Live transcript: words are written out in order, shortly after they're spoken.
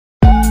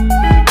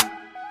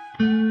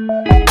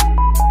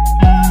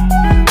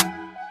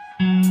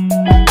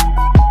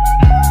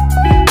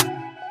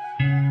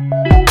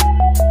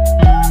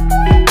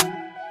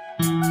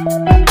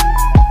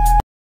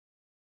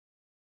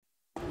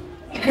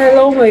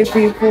Hello my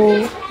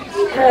people,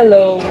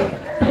 hello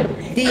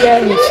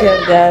dear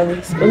Michelle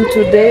guys. On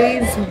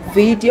today's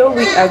video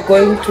we are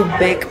going to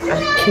bake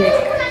a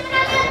cake.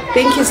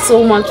 Thank you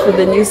so much for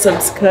the new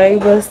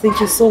subscribers. Thank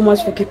you so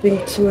much for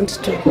keeping tuned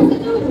to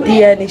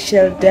dear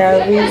Michelle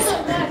Diaries.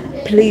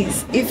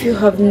 Please, if you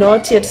have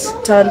not yet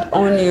turned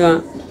on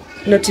your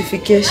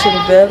notification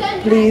bell,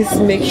 please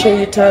make sure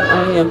you turn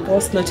on your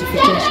post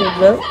notification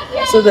bell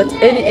so that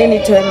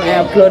anytime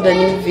I upload a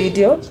new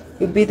video,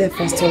 you'll be the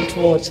first one to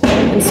watch.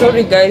 And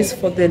sorry guys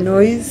for the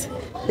noise.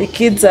 The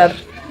kids are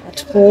at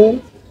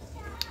home.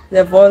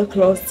 They've all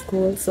closed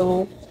school,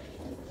 so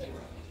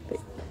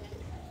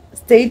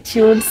stay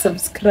tuned,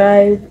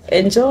 subscribe,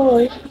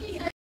 enjoy.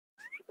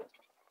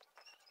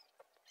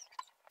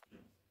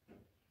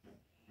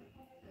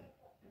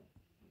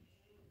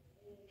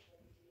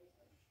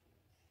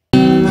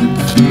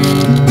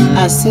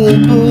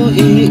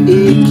 Asubuhi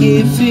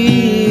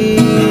ikifika,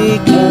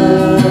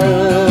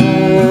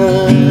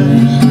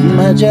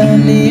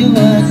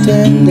 majaliwa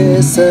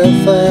twende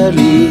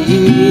safari,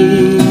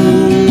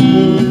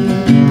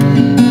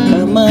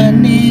 kama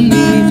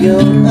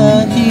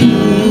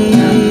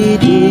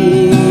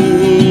nilivyoahidi,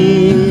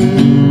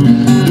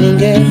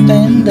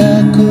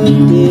 ningependa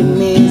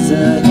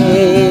kutimiza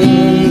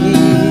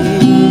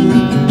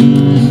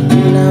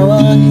na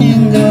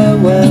wahenga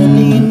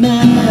walinadi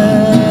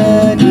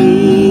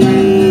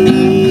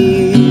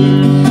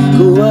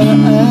kuwa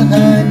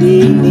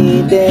ahadi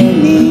ni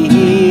deni.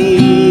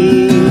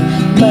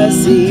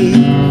 Basi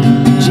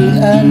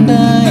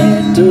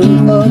jiandae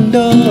tuondoke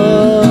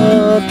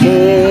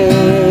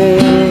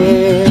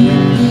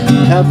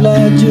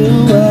kabla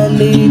jua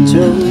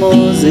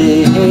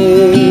lichomoze.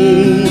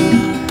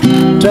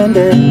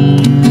 Twende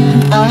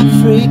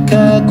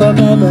Afrika kwa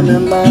baba na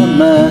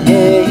mama,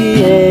 hey,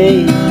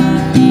 hey,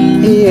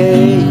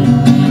 hey.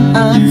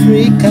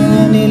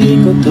 Afrika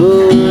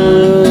nilikotoka,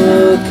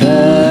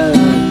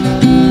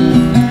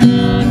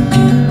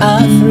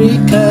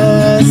 Afrika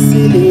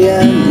asili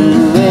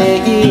yangu, hey,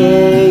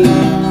 hey,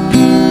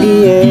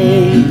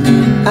 hey.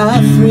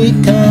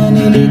 Afrika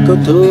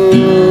nilikotoka,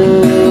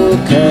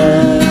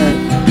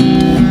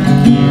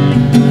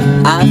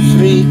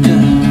 Afrika,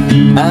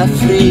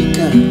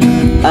 Afrika,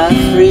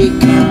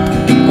 Afrika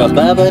kwa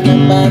baba na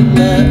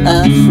mama,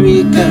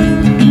 Afrika,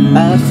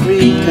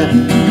 Afrika,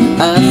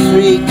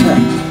 Afrika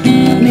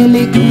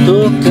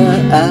nilikotoka,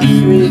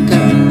 Afrika,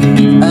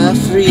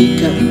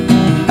 Afrika,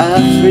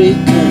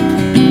 Afrika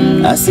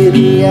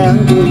asili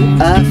yangu,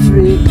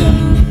 Afrika,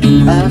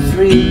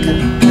 Afrika,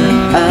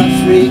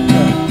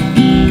 Afrika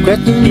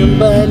kwetu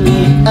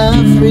nyumbani,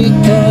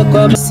 Afrika.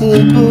 Kwa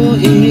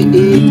asubuhi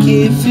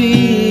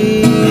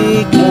ikifika,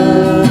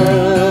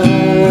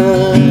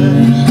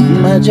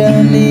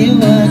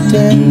 majaliwa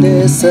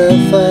twende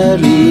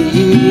safari,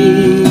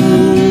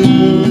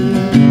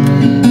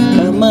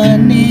 kama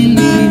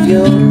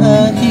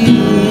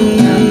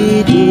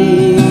nilivyoahidi,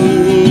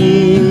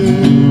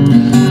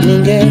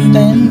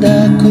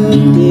 ningependa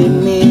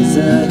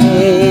kutimiza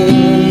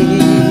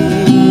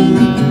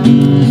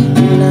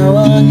na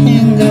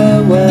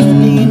wahenga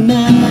walinadi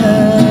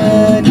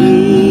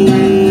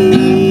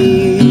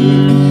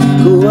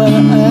kuwa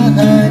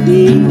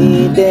ahadi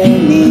ni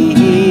deni.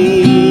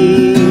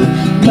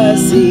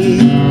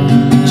 Basi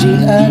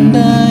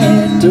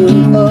jiandae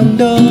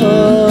tuondoke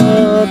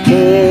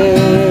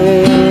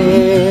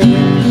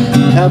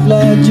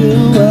kabla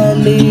jua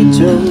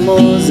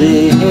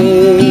lichomoze.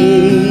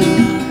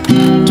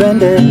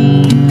 Twende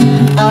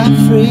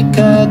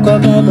Afrika kwa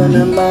baba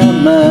na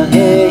mama,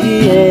 hey,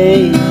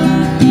 hey,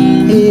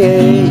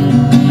 hey.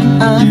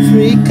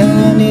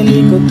 Afrika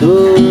nilikotoka,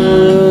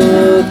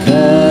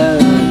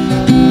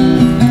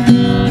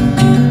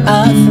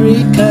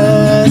 Afrika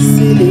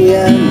asili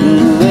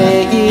yangu,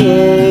 hey,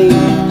 hey,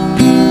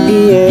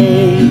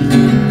 hey.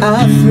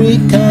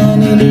 Afrika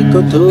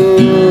nilikotoka,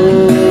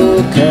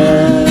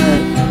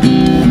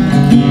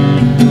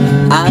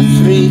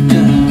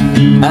 Afrika,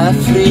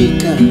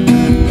 Afrika,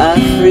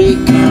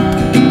 Afrika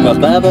kwa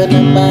baba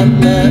na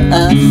mama,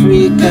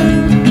 Afrika,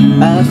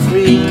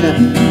 Afrika,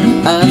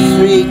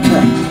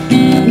 Afrika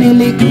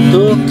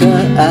nilikotoka,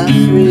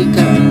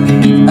 Afrika,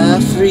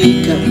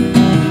 Afrika,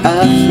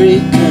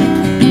 Afrika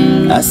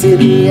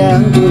asili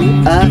yangu,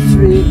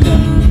 Afrika,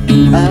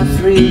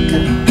 Afrika,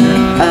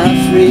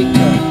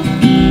 Afrika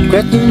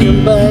kwetu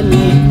nyumbani,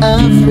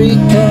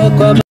 Afrika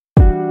kwa